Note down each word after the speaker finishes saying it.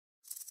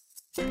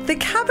The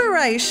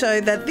cabaret show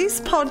that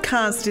this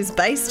podcast is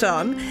based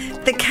on,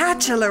 the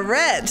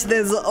Catchelorette,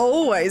 there's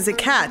always a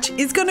catch,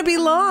 is going to be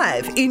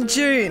live in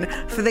June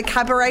for the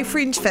Cabaret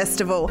Fringe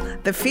Festival,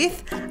 the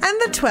 5th and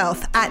the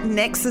 12th at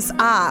Nexus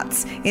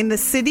Arts in the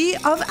city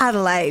of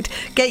Adelaide.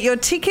 Get your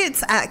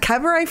tickets at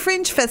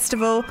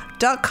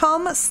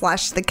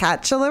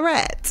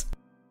cabaretfringefestival.com/thecatchelorette.